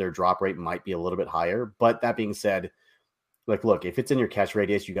their drop rate might be a little bit higher. But that being said, like, look, if it's in your catch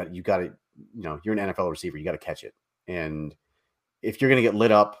radius, you got to, you're an NFL receiver, you got to catch it. And if you're going to get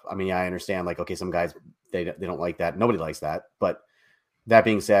lit up, I understand, like, okay, some guys, they don't like that. Nobody likes that. But that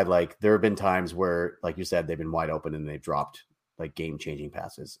being said, like, there have been times where, like you said, they've been wide open and they've dropped like game-changing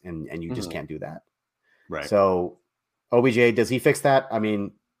passes, and you just can't do that. Right. So OBJ, does he fix that?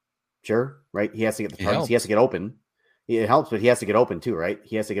 Sure. Right. He has to get the targets. He has to get open. It helps, but he has to get open too, right?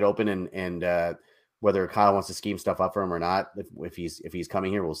 He has to get open, and whether Kyle wants to scheme stuff up for him or not, if he's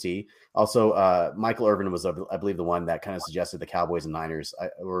coming here, we'll see. Also, Michael Irvin was, I believe, the one that kind of suggested the Cowboys and Niners,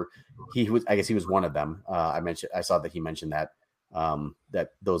 I guess he was one of them. I saw that he mentioned that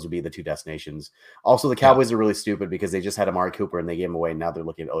those would be the 2 destinations. Also, the Cowboys are really stupid because they just had Amari Cooper and they gave him away, and now they're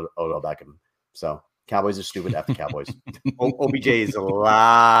looking at Odell Beckham. So Cowboys are stupid. F the Cowboys. OBJ is a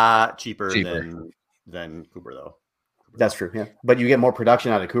lot cheaper. than Cooper, though. That's true. Yeah. But you get more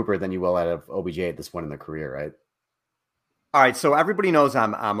production out of Cooper than you will out of OBJ at this point in their career, right? All right. So everybody knows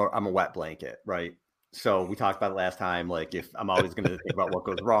I'm a wet blanket, right? So we talked about it last time. Like, if I'm always going to think about what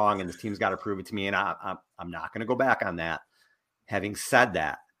goes wrong and this team's got to prove it to me, and I'm not going to go back on that. Having said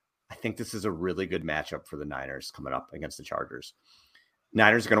that, I think this is a really good matchup for the Niners coming up against the Chargers.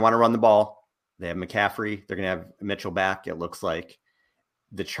 Niners are going to want to run the ball. They have McCaffrey. They're going to have Mitchell back, it looks like.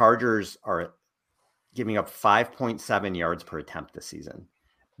 The Chargers are giving up 5.7 yards per attempt this season.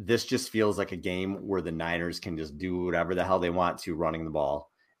 This just feels like a game where the Niners can just do whatever the hell they want to running the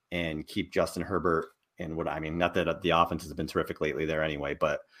ball. and keep Justin Herbert and not that the offense has been terrific lately there anyway,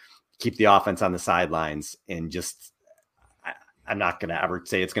 but keep the offense on the sidelines and just, I'm not going to ever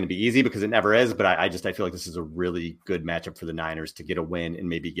say it's going to be easy because it never is, but I feel like this is a really good matchup for the Niners to get a win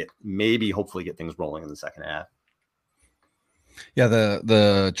and hopefully get things rolling in the second half. Yeah,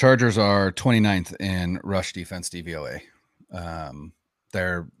 the Chargers are 29th in rush defense DVOA.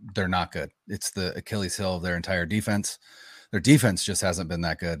 They're not good. It's the Achilles heel of their entire defense. Their defense just hasn't been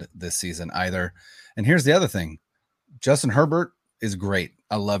that good this season either. And here's the other thing. Justin Herbert is great.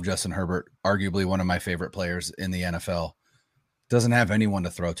 I love Justin Herbert, arguably one of my favorite players in the NFL. Doesn't have anyone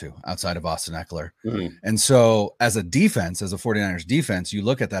to throw to outside of Austin Eckler. Mm-hmm. And so as a defense, as a 49ers defense, you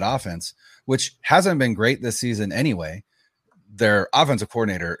look at that offense, which hasn't been great this season anyway. Their offensive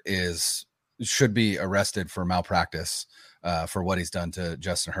coordinator should be arrested for malpractice for what he's done to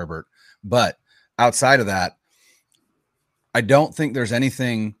Justin Herbert. But outside of that, I don't think there's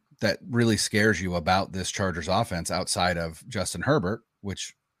anything that really scares you about this Chargers offense outside of Justin Herbert,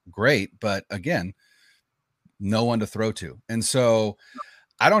 which great. But again, no one to throw to. And so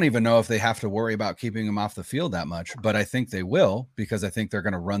I don't even know if they have to worry about keeping him off the field that much, but I think they will, because I think they're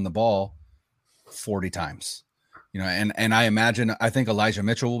going to run the ball 40 times, and I think Elijah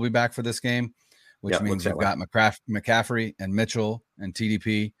Mitchell will be back for this game, which means you've got McCaffrey and Mitchell and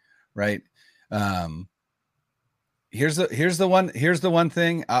TDP, right? Here's the one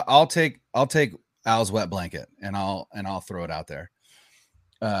thing. I'll take Al's wet blanket and I'll throw it out there.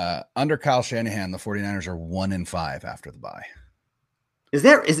 Under Kyle Shanahan, the 49ers are 1-5 after the bye. Is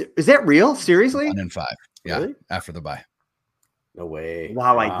that real? Seriously? 1-5. Yeah. Really? After the bye. No way.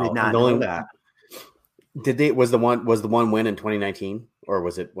 Wow. I did not know that. Was the one win in 2019 or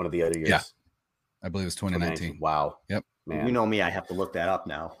was it one of the other years? Yeah. I believe it was 2019. Wow. Yep. Man. You know me, I have to look that up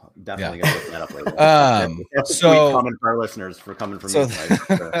now. Definitely got to look that up later. That's common for our listeners for coming from me.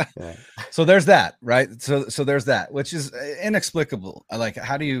 So there's that, right? So there's that, which is inexplicable. Like,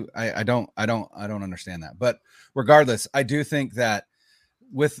 how do you? I don't understand that. But regardless, I do think that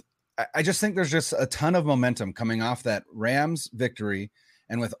I just think there's just a ton of momentum coming off that Rams victory,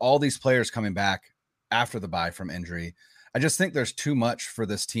 and with all these players coming back after the bye from injury, I just think there's too much for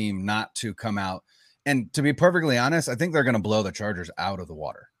this team not to come out. And to be perfectly honest, I think they're going to blow the Chargers out of the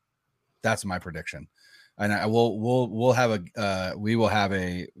water. That's my prediction. And we'll have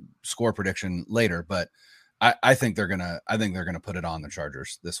a score prediction later, but I think they're gonna put it on the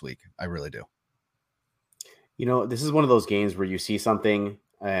Chargers this week. I really do. This is one of those games where you see something,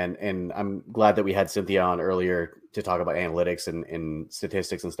 and I'm glad that we had Cynthia on earlier to talk about analytics and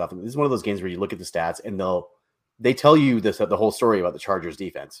statistics and stuff. And this is one of those games where you look at the stats and they tell you the whole story about the Chargers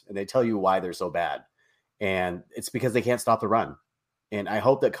defense, and they tell you why they're so bad. And it's because they can't stop the run. And I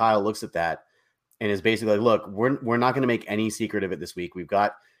hope that Kyle looks at that and is basically like, look, we're not going to make any secret of it this week. We've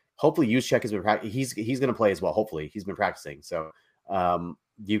got, hopefully Juszczyk has been practicing. He's going to play as well. Hopefully he's been practicing. So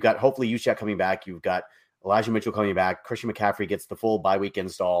you've got hopefully Juszczyk coming back. You've got Elijah Mitchell coming back. Christian McCaffrey gets the full bye week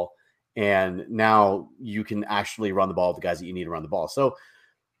install. And now you can actually run the ball with the guys that you need to run the ball. So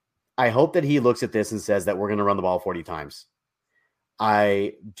I hope that he looks at this and says that we're going to run the ball 40 times.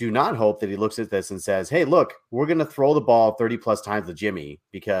 I do not hope that he looks at this and says, hey, look, we're going to throw the ball 30 plus times to Jimmy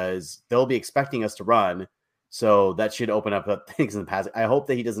because they'll be expecting us to run. So that should open up things in the past. I hope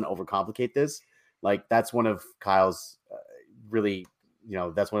that he doesn't overcomplicate this. Like, that's one of Kyle's really,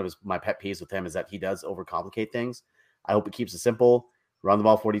 that's one of my pet peeves with him, is that he does overcomplicate things. I hope it keeps it simple. Run the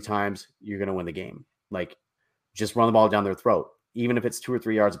ball 40 times. You're going to win the game. Like, just run the ball down their throat. Even if it's 2 or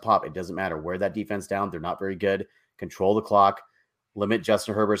 3 yards a pop, it doesn't matter. Wear that defense down. They're not very good. Control the clock. Limit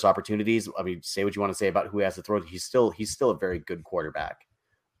Justin Herbert's opportunities. I mean, say what you want to say about who has to throw. He's still a very good quarterback.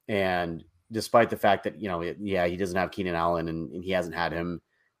 And despite the fact that, he doesn't have Keenan Allen and he hasn't had him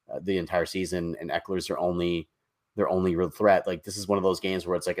the entire season, and Eckler's their only real threat. Like, this is one of those games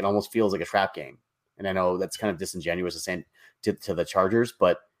where it's like, it almost feels like a trap game. And I know that's kind of disingenuous to say to the Chargers,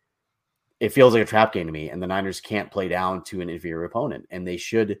 but it feels like a trap game to me. And the Niners can't play down to an inferior opponent, and they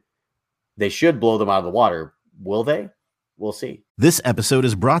should blow them out of the water. Will they? We'll see. This episode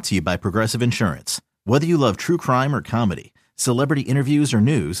is brought to you by Progressive Insurance. Whether you love true crime or comedy, celebrity interviews or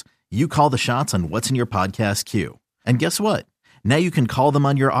news, you call the shots on what's in your podcast queue. And guess what? Now you can call them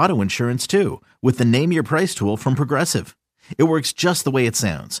on your auto insurance too, with the Name Your Price tool from Progressive. It works just the way it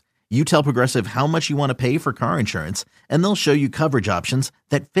sounds. You tell Progressive how much you want to pay for car insurance, and they'll show you coverage options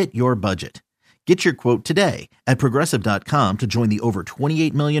that fit your budget. Get your quote today at Progressive.com to join the over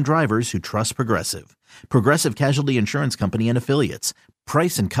 28 million drivers who trust Progressive. Progressive Casualty Insurance Company and Affiliates.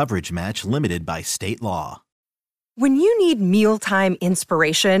 Price and coverage match limited by state law. When you need mealtime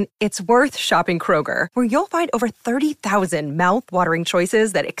inspiration, it's worth shopping Kroger, where you'll find over 30,000 mouth-watering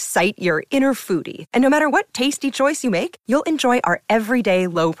choices that excite your inner foodie. And no matter what tasty choice you make, you'll enjoy our everyday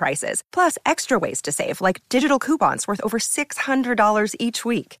low prices, plus extra ways to save, like digital coupons worth over $600 each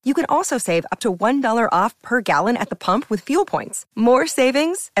week. You can also save up to $1 off per gallon at the pump with fuel points. More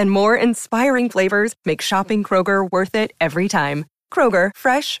savings and more inspiring flavors make shopping Kroger worth it every time. Kroger,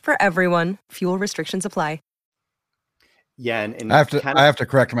 fresh for everyone. Fuel restrictions apply. Yeah, and I have to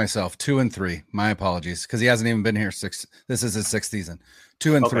correct myself. 2 and 3. My apologies, because he hasn't even been here six. This is his 6th season.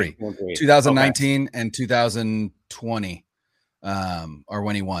 2 and 3. 2019 and 2020 are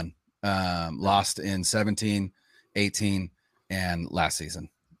when he won. Lost in 17, 18, and last season.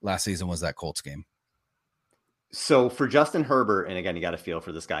 Last season was that Colts game. So for Justin Herbert, and again, you got to feel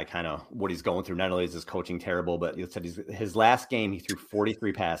for this guy, kind of what he's going through. Not only is his coaching terrible, but you said his last game, he threw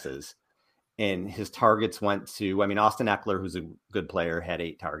 43 passes. And his targets went to, Austin Eckler, who's a good player, had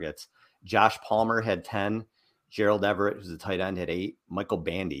 8 targets. Josh Palmer had 10. Gerald Everett, who's a tight end, had 8. Michael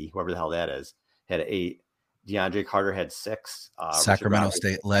Bandy, whoever the hell that is, had 8. DeAndre Carter had 6. Sacramento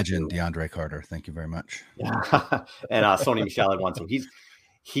State legend DeAndre Carter. Thank you very much. Yeah. And Sony Michel had 1. So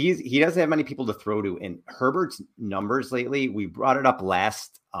he doesn't have many people to throw to. And Herbert's numbers lately, we brought it up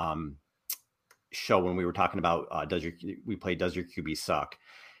last show when we were talking about Does Your QB Suck?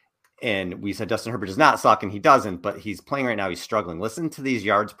 And we said Justin Herbert does not suck, and he doesn't, but he's playing right now. He's struggling. Listen to these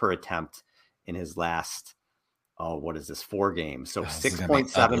yards per attempt in his last, 4 games. So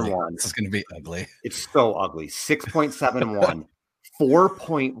 6.71. This is going to be ugly. It's so ugly. 6.71,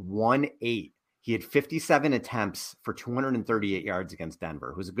 4.18. He had 57 attempts for 238 yards against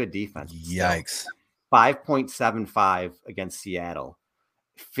Denver, who's a good defense. Yikes. 5.75 against Seattle.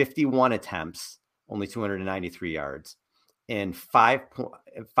 51 attempts, only 293 yards. And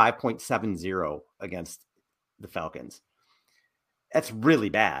 5.70 against the Falcons. That's really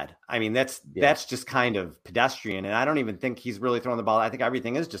bad. That's just kind of pedestrian. And I don't even think he's really throwing the ball. I think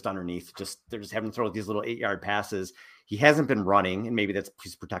everything is just underneath. They're just having to throw these little 8-yard passes. He hasn't been running, and maybe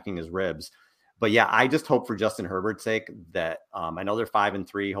he's protecting his ribs. But yeah, I just hope for Justin Herbert's sake that I know they're 5 and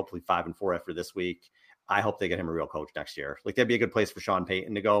 3, hopefully 5 and 4 after this week. I hope they get him a real coach next year. Like, that'd be a good place for Sean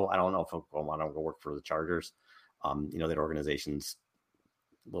Payton to go. I don't know if he'll want to go work for the Chargers. That organization's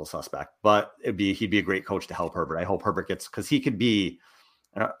a little suspect, but he'd be a great coach to help Herbert. I hope Herbert gets, because he could be,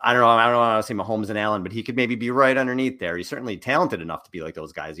 I don't know how to say Mahomes and Allen, but he could maybe be right underneath there. He's certainly talented enough to be like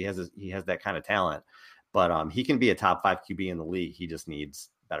those guys. He has that kind of talent, but he can be a top 5 QB in the league. He just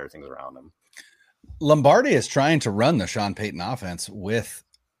needs better things around him. Lombardi is trying to run the Sean Payton offense with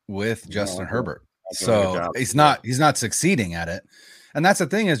Justin Herbert. So he's not succeeding at it. And that's the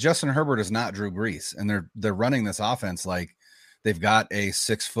thing, is Justin Herbert is not Drew Brees, and they're running this offense like they've got a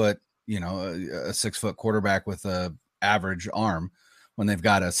 6 foot, a 6 foot quarterback with a average arm, when they've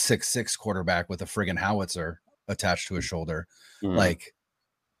got a 6'6" quarterback with a friggin' howitzer attached to his shoulder. Mm-hmm. Like,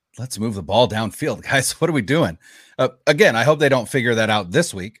 let's move the ball downfield, guys. What are we doing? Again, I hope they don't figure that out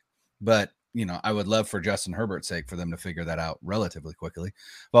this week, but I would love for Justin Herbert's sake for them to figure that out relatively quickly.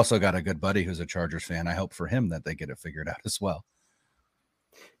 I've also got a good buddy who's a Chargers fan. I hope for him that they get it figured out as well.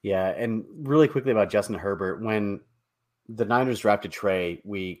 Yeah, and really quickly about Justin Herbert, when the Niners drafted Trey,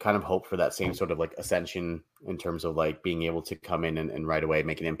 we kind of hoped for that same sort of like ascension in terms of like being able to come in and right away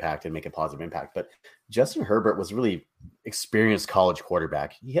make an impact and make a positive impact. But Justin Herbert was really experienced college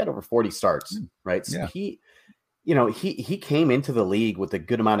quarterback. He had over 40 starts, right? So he came into the league with a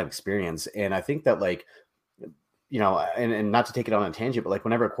good amount of experience. And I think that and not to take it on a tangent, but like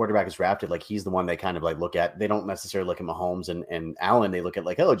whenever a quarterback is drafted, like he's the one they kind of like look at. They don't necessarily look at Mahomes and Allen. They look at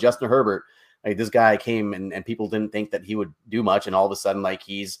like, oh, Justin Herbert, like this guy came and people didn't think that he would do much. And all of a sudden, like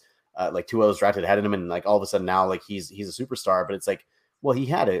he's like Tua was drafted ahead of him. And like all of a sudden now, like he's a superstar, but it's like, well, he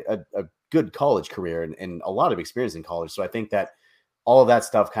had a good college career and a lot of experience in college. So I think that all of that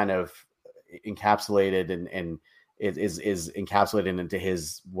stuff kind of encapsulated and is encapsulated into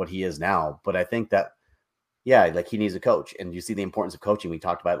what he is now. But I think that, yeah, like he needs a coach, and you see the importance of coaching. We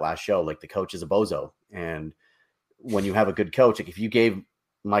talked about it last show. Like the coach is a bozo, and when you have a good coach, like if you gave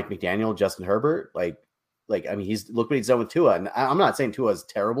Mike McDaniel Justin Herbert, look what he's done with Tua. And I'm not saying Tua is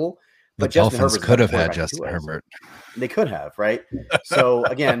terrible, but Justin Herbert could have had Justin Herbert. They could have, right? So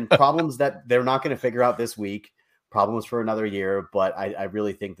again, problems that they're not going to figure out this week. Problems for another year, but I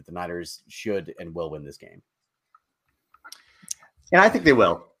really think that the Niners should and will win this game. And I think they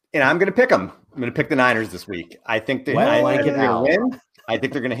will. And I'm going to pick them. I'm going to pick the Niners this week. I think they're going to win. I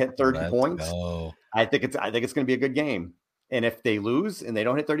think they're going to hit 30 points. I think it's going to be a good game. And if they lose and they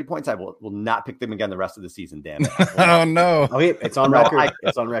don't hit 30 points, I will not pick them again the rest of the season. Damn it. Oh, no. Okay, it's on record.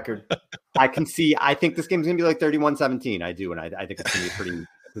 It's on record. I think this game's going to be like 31-17. I do. And I think it's going to be a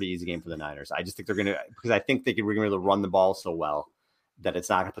pretty easy game for the Niners. I just think they're going to, because I think we're going to be able to run the ball so well that it's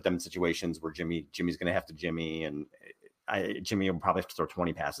not going to put them in situations where Jimmy's going to have to Jimmy. And Jimmy will probably have to throw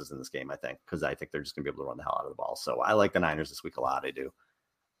 20 passes in this game, I think, because I think they're just going to be able to run the hell out of the ball. So I like the Niners this week a lot. I do.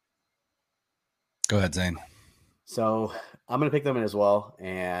 Go ahead, Zane. So I'm going to pick them in as well.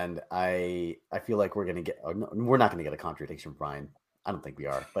 And I feel like we're not going to get a contradiction from Brian. I don't think we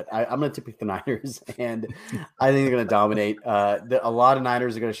are, but I'm going to pick the Niners, and I think they're going to dominate. A lot of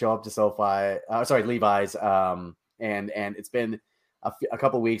Niners are going to show up to Levi's. And it's been a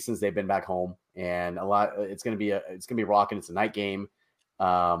couple of weeks since they've been back home, and it's going to be rocking. It's a night game.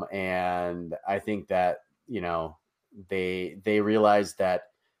 And I think that, they realize that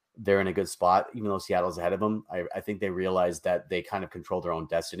they're in a good spot, even though Seattle's ahead of them. I think they realize that they kind of control their own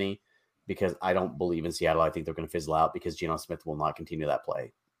destiny, because I don't believe in Seattle. I think they're going to fizzle out because Geno Smith will not continue that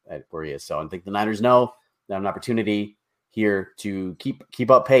play where he is. So I think the Niners know they have an opportunity here to keep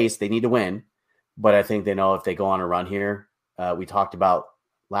up pace. They need to win, but I think they know if they go on a run here,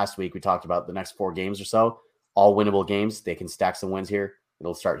 last week, we talked about the next 4 games or so, all winnable games. They can stack some wins here.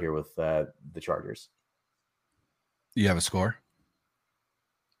 It'll start here with the Chargers. You have a score?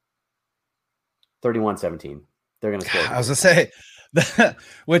 31-17. They're going to score. I was going to say,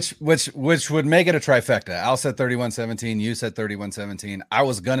 which would make it a trifecta. Al said 31-17. You said 31-17. I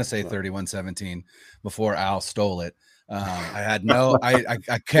was going to say 31-17 before Al stole it. I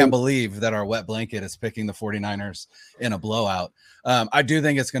can't believe that our wet blanket is picking the 49ers in a blowout. I do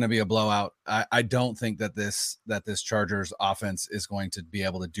think it's going to be a blowout. I don't think that this Chargers offense is going to be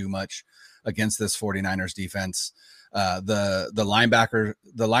able to do much against this 49ers defense. The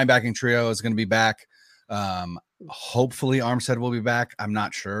linebacking trio is going to be back. Hopefully Armstead will be back. I'm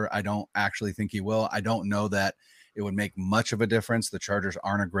not sure. I don't actually think he will. I don't know that it would make much of a difference. The Chargers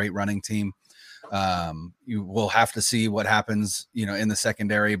aren't a great running team. You will have to see what happens, in the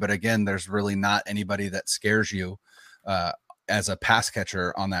secondary. But again, there's really not anybody that scares you as a pass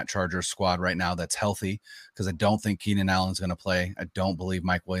catcher on that Chargers squad right now that's healthy, because I don't think Keenan Allen's going to play. I don't believe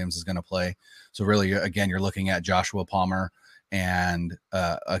Mike Williams is going to play. So really, again, you're looking at Joshua Palmer and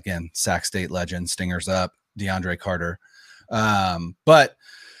again, Sac State legend, Stingers up, DeAndre Carter. But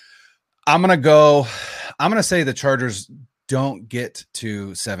I'm going to say the Chargers don't get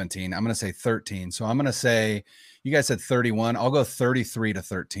to 17. I'm going to say 13. So I'm going to say, you guys said 31. I'll go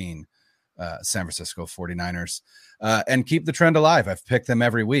 33-13. San Francisco 49ers, and keep the trend alive. I've picked them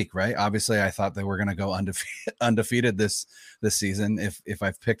every week, right? Obviously, I thought they were going to go undefeated this season if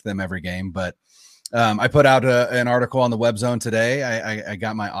I've picked them every game. But I put out an article on the Web Zone today. I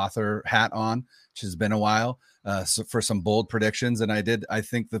got my author hat on, which has been a while, for some bold predictions. And I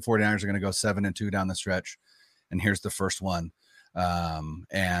think the 49ers are going to go 7-2 down the stretch. And here's the first one.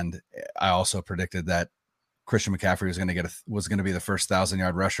 And I also predicted that Christian McCaffrey was going to be the first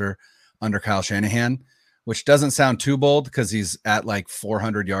 1,000-yard rusher under Kyle Shanahan, which doesn't sound too bold because he's at like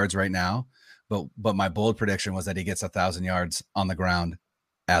 400 yards right now. But my bold prediction was that he gets 1,000 yards on the ground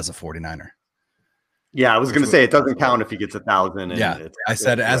as a 49er. Yeah, I was going to say it doesn't count if he gets 1,000. Yeah, I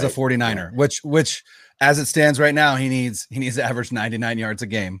said as a 49er, which as it stands right now, he needs to average 99 yards a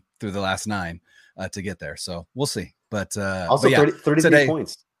game through the last 9 to get there. So we'll see. But also 33 today,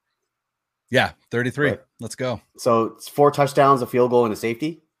 points. Yeah, 33. Right. Let's go. So it's 4 touchdowns, a field goal, and a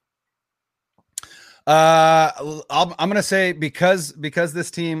safety. I'm going to say because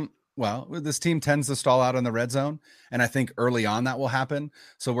this team tends to stall out in the red zone. And I think early on that will happen.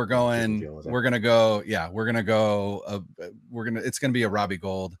 So it's going to be a Robbie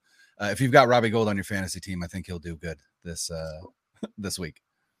Gould. If you've got Robbie Gould on your fantasy team, I think he'll do good this week.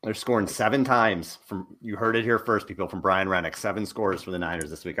 They're scoring 7 times you heard it here first, people, from Brian Rennick. 7 scores for the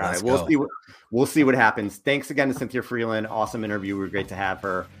Niners this week. All right, we'll see what happens. Thanks again to Cynthia Freeland. Awesome interview. We're great to have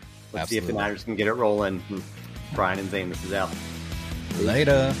her. Let's see if the Niners can get it rolling. Brian and Zane, this is Al.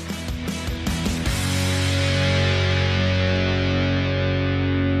 Later.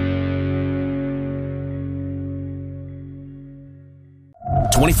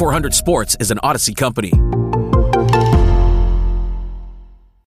 .2400 Sports is an Odyssey company.